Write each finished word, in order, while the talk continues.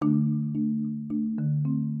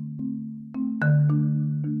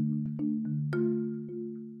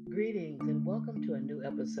new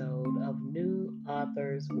episode of New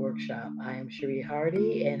Authors Workshop. I am Cherie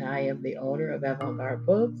Hardy, and I am the owner of Avant Garde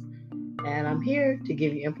Books, and I'm here to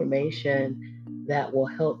give you information that will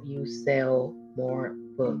help you sell more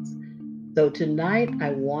books. So, tonight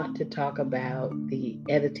I want to talk about the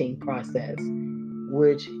editing process,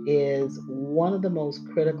 which is one of the most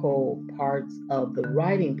critical parts of the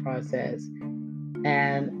writing process.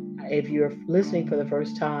 And if you're listening for the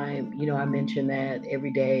first time, I mentioned that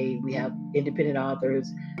every day we have independent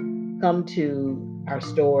authors come to our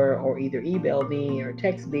store or either email me or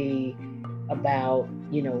text me about,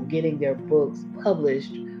 getting their books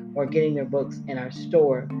published or getting their books in our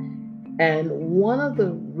store. And one of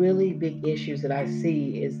the really big issues that I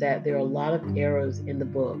see is that there are a lot of errors in the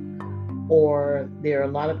book or there are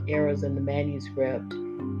a lot of errors in the manuscript.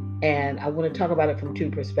 And I want to talk about it from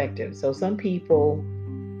two perspectives. So some people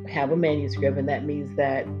have a manuscript, and that means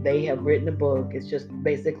that they have written a book. It's just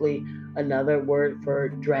basically another word for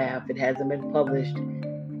draft. It hasn't been published.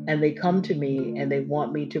 And they come to me and they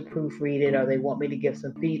want me to proofread it or they want me to give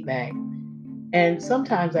some feedback. And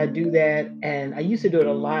sometimes I do that, and I used to do it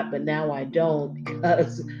a lot, but now I don't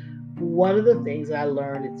because one of the things that I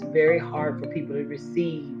learned, it's very hard for people to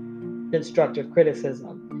receive constructive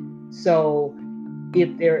criticism. So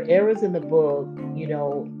if there are errors in the book,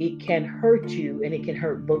 it can hurt you and it can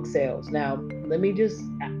hurt book sales. Now, let me just,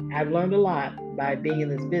 I've learned a lot by being in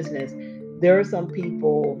this business. There are some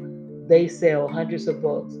people, they sell hundreds of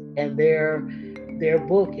books and their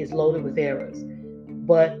book is loaded with errors,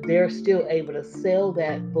 but they're still able to sell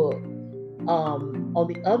that book. On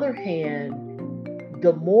the other hand,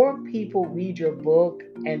 the more people read your book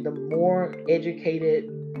and the more educated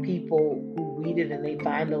people who read it and they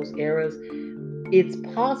find those errors, it's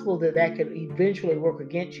possible that that could eventually work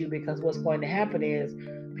against you because what's going to happen is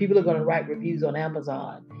people are going to write reviews on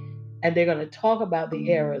Amazon and they're going to talk about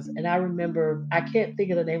the errors. And I remember, I can't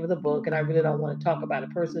think of the name of the book and I really don't want to talk about a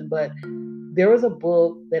person, but there was a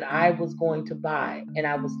book that I was going to buy and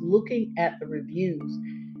I was looking at the reviews,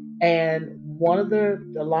 and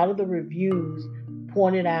a lot of the reviews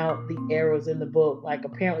pointed out the errors in the book, like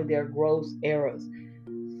apparently they're gross errors.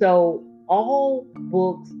 So all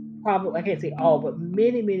books, probably I can't say all, but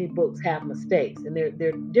many books have mistakes, and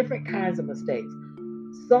they're different kinds of mistakes.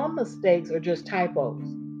 Some mistakes are just typos,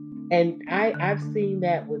 and I've seen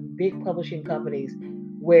that with big publishing companies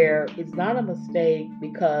where it's not a mistake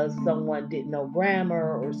because someone didn't know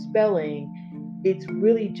grammar or spelling. It's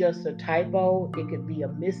really just a typo. It could be a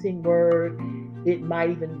missing word. It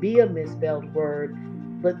might even be a misspelled word.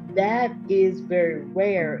 But that is very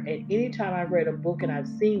rare. And anytime I've read a book and I've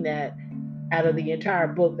seen that, out of the entire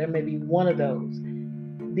book, there may be one of those.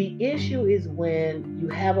 The issue is when you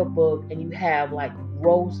have a book and you have like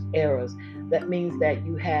gross errors. That means that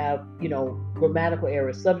you have, grammatical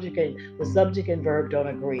errors. The subject and verb don't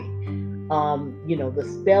agree.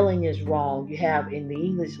 The spelling is wrong. You have in the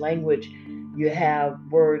English language, you have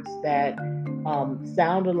words that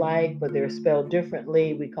sound alike, but they're spelled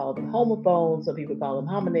differently. We call them homophones. Some people call them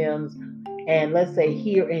homonyms. And let's say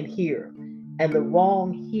here and here, and the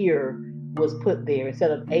wrong here was put there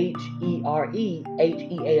instead of HERE,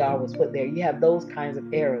 HEAR was put there. You have those kinds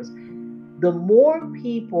of errors. The more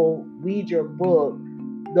people read your book,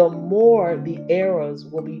 the more the errors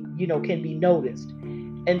will be, can be noticed.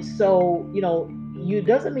 And so, you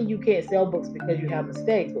doesn't mean you can't sell books because you have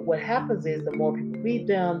mistakes, but what happens is the more people read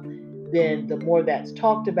them, then the more that's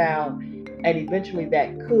talked about, and eventually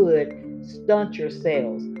that could stunt your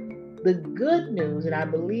sales. The good news, and I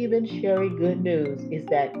believe in sharing good news, is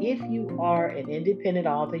that if you are an independent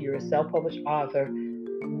author, you're a self published author,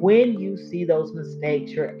 when you see those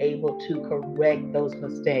mistakes, you're able to correct those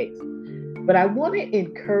mistakes. But I want to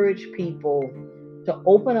encourage people to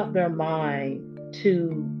open up their mind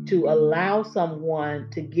to allow someone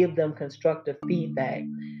to give them constructive feedback.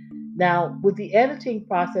 Now, with the editing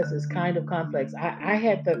process, is kind of complex. I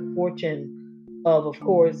had the fortune of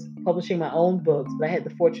course, publishing my own books, but I had the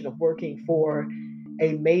fortune of working for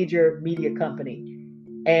a major media company.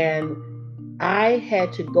 And I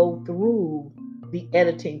had to go through the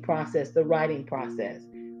editing process, the writing process,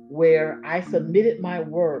 where I submitted my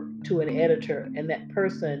work to an editor and that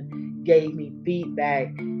person gave me feedback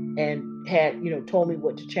and had, told me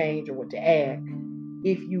what to change or what to add.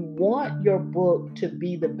 If you want your book to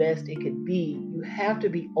be the best it could be, you have to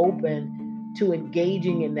be open to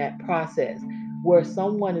engaging in that process where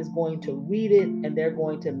someone is going to read it and they're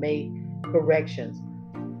going to make corrections.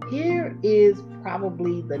 Here is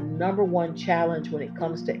probably the number one challenge when it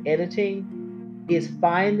comes to editing is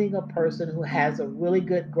finding a person who has a really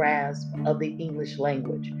good grasp of the English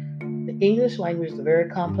language. The English language is a very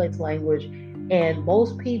complex language, And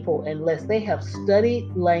most people, unless they have studied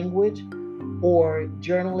language or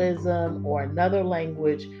journalism or another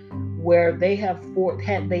language where they had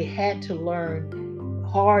to learn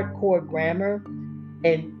hardcore grammar,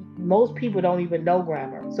 and most people don't even know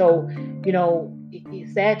grammar. So,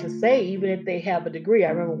 it's sad to say, even if they have a degree. I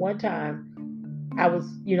remember one time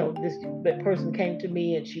this person came to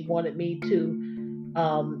me and she wanted me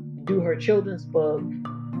to do her children's book,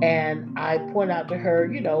 and I point out to her,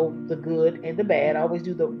 the good and the bad. I always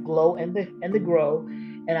do the glow and the grow,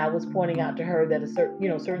 and I was pointing out to her that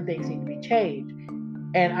certain things need to be changed.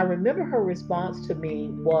 And I remember her response to me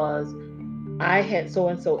was, I had so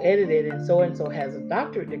and so edited, and so has a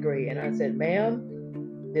doctorate degree. And I said, ma'am,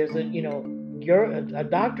 there's you're a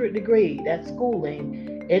doctorate degree. That's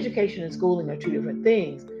schooling. Education and schooling are two different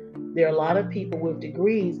things. There are a lot of people with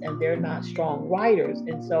degrees and they're not strong writers.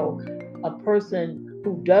 And so a person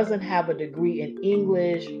who doesn't have a degree in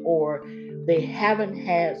English, or they haven't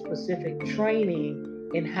had specific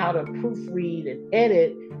training in how to proofread and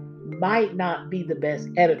edit, might not be the best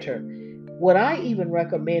editor. What I even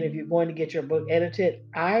recommend, if you're going to get your book edited,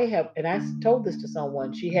 and I told this to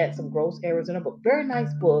someone, she had some gross errors in her book. Very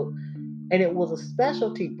nice book, and it was a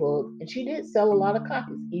specialty book, and she did sell a lot of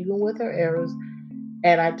copies, even with her errors.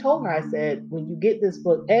 And I told her, I said, when you get this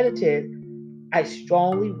book edited, I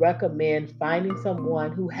strongly recommend finding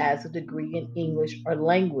someone who has a degree in English or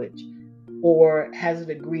language, or has a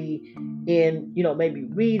degree in, maybe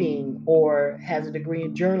reading, or has a degree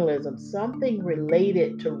in journalism, something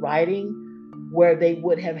related to writing where they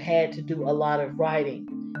would have had to do a lot of writing.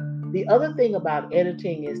 The other thing about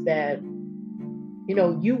editing is that,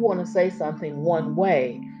 you want to say something one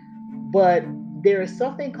way, but there is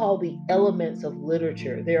something called the elements of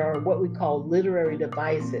literature. There are what we call literary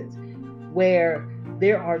devices, where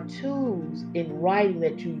there are tools in writing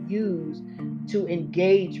that you use to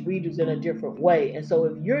engage readers in a different way. And so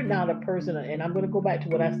if you're not a person, and I'm going to go back to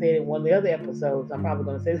what I said in one of the other episodes, I'm probably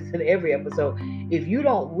going to say this in every episode. If you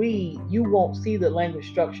don't read, you won't see the language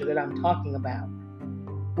structure that I'm talking about.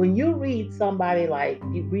 When you read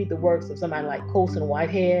you read the works of somebody like Colson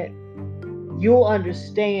Whitehead, you'll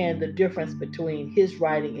understand the difference between his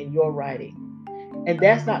writing and your writing. And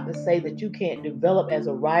that's not to say that you can't develop as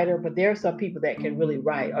a writer, but there are some people that can really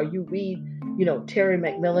write. Or you read, Terry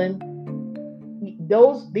McMillan.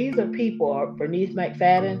 These are people, or Bernice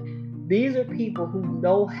McFadden. These are people who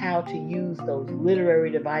know how to use those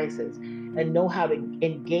literary devices and know how to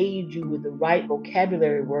engage you with the right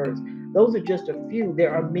vocabulary words. Those are just a few.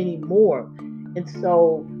 There are many more. And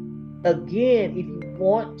so, again, if you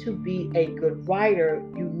want to be a good writer,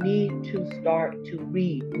 you need to start to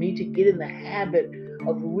read. You need to get in the habit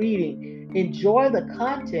of reading. Enjoy the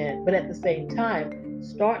content, but at the same time,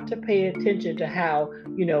 start to pay attention to how,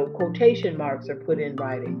 quotation marks are put in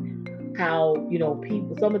writing. How,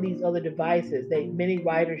 people, some of these other devices, many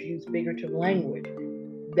writers use figurative language.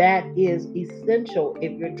 That is essential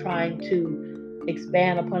if you're trying to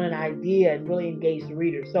expand upon an idea and really engage the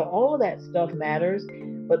reader. So all of that stuff matters.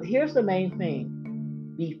 But here's the main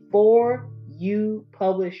thing. Before you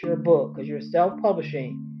publish your book, because you're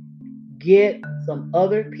self-publishing, get some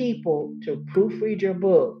other people to proofread your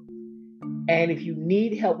book. And if you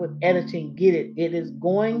need help with editing, get it. It is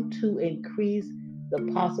going to increase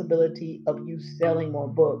the possibility of you selling more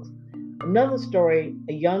books. Another story,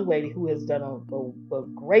 a young lady who has done a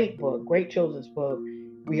great book, great children's book.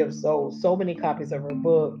 We have sold so many copies of her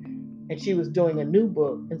book, and she was doing a new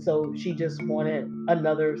book. And so she just wanted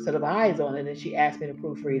another set of eyes on it, and she asked me to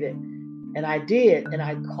proofread it. And I did, and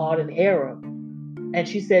I caught an error. And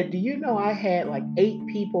she said, do you know I had like 8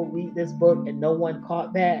 people read this book and no one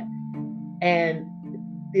caught that? And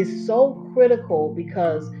it's so critical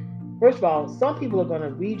because, first of all, some people are going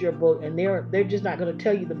to read your book and they're just not going to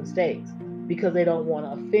tell you the mistakes because they don't want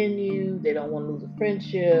to offend you. They don't want to lose a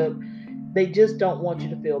friendship. They just don't want you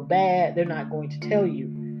to feel bad. They're not going to tell you.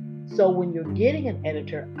 So when you're getting an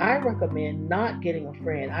editor, I recommend not getting a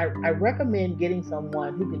friend. I recommend getting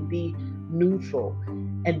someone who can be neutral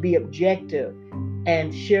and be objective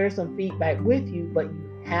and share some feedback with you, but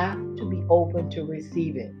you have to be open to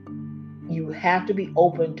receive it. You have to be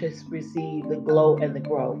open to receive the glow and the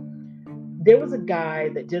grow. There was a guy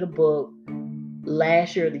that did a book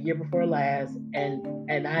last year, the year before last, and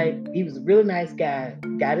he was a really nice guy.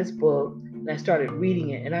 Got his book, and I started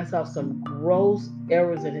reading it, and I saw some gross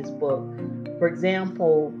errors in his book. For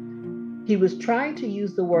example, he was trying to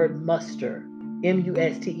use the word muster,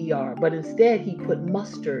 muster, but instead he put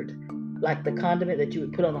mustard, like the condiment that you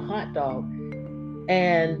would put on a hot dog.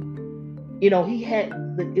 And he had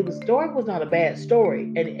the story was not a bad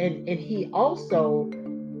story, and he also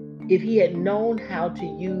If he had known how to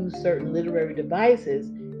use certain literary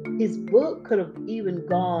devices, his book could have even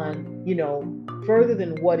gone, further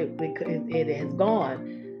than what it has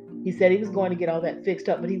gone. He said he was going to get all that fixed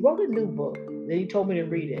up, but he wrote a new book. Then he told me to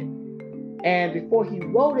read it. And before he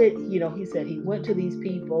wrote it, he said he went to these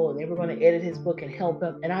people and they were going to edit his book and help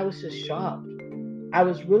him. And I was just shocked. I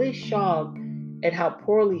was really shocked at how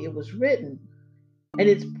poorly it was written. And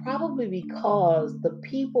it's probably because the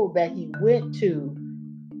people that he went to,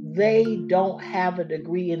 they don't have a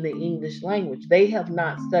degree in the English language. They have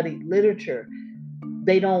not studied literature.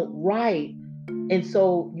 They don't write. And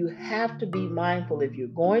so you have to be mindful if you're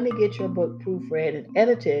going to get your book proofread and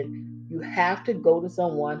edited, you have to go to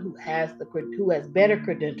someone who has better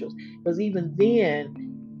credentials, because even then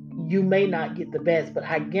you may not get the best, but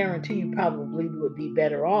I guarantee you probably would be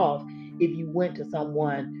better off if you went to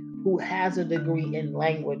someone who has a degree in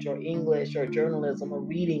language or English or journalism or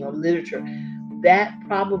reading or literature. That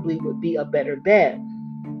probably would be a better bet.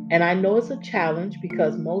 And I know it's a challenge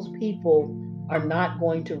because most people are not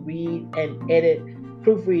going to read and edit,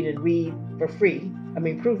 proofread and read for free. I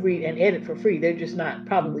mean, proofread and edit for free. They're just not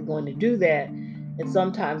probably going to do that. And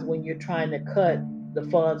sometimes when you're trying to cut the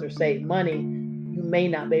funds or save money, you may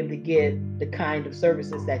not be able to get the kind of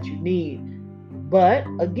services that you need. But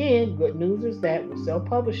again, good news is that with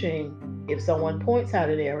self-publishing, if someone points out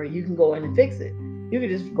an error, you can go in and fix it. You can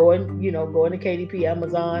just go into KDP,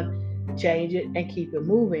 Amazon, change it, and keep it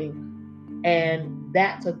moving. And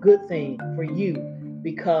that's a good thing for you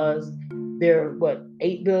because there are,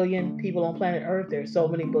 8 billion people on planet Earth. There's so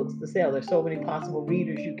many books to sell. There's so many possible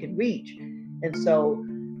readers you can reach. And so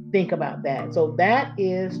think about that. So that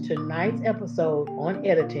is tonight's episode on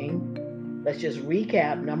editing. Let's just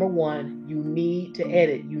recap. Number one, you need to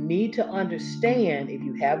edit. You need to understand, if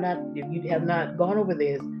you have not gone over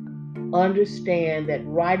this, understand that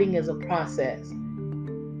writing is a process.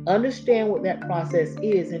 Understand what that process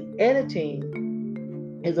is, and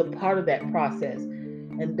editing is a part of that process.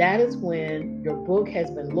 And that is when your book has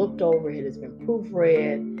been looked over, it has been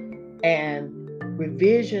proofread, and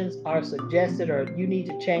revisions are suggested, or you need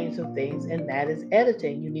to change some things, and that is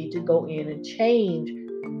editing. You need to go in and change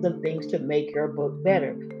some things to make your book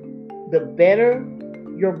better. The better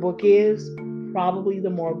your book is, probably the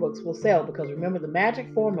more books will sell, because remember, the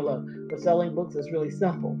magic formula for selling books is really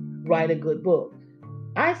simple. Write a good book.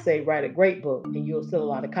 I say write a great book and you'll sell a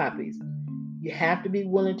lot of copies. You have to be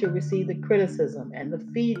willing to receive the criticism and the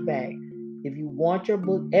feedback. If you want your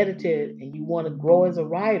book edited and you want to grow as a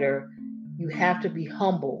writer, you have to be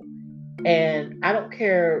humble. And I don't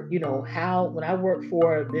care, how, when I work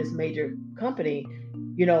for this major company,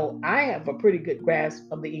 I have a pretty good grasp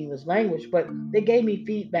of the English language, but they gave me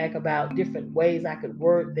feedback about different ways I could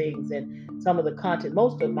word things and some of the content.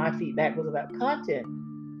 Most of my feedback was about content,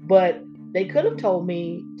 but they could have told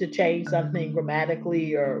me to change something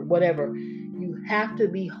grammatically or whatever. You have to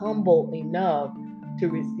be humble enough to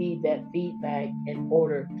receive that feedback in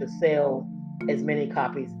order to sell as many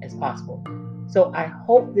copies as possible. So I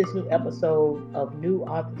hope this new episode of New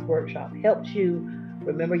Authors Workshop helps you.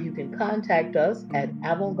 Remember, you can contact us at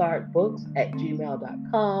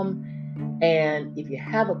avantgardebooks@gmail.com. And if you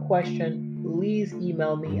have a question, please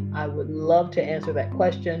email me. I would love to answer that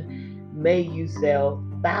question. May you sell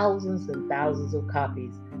thousands and thousands of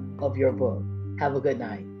copies of your book. Have a good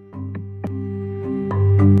night.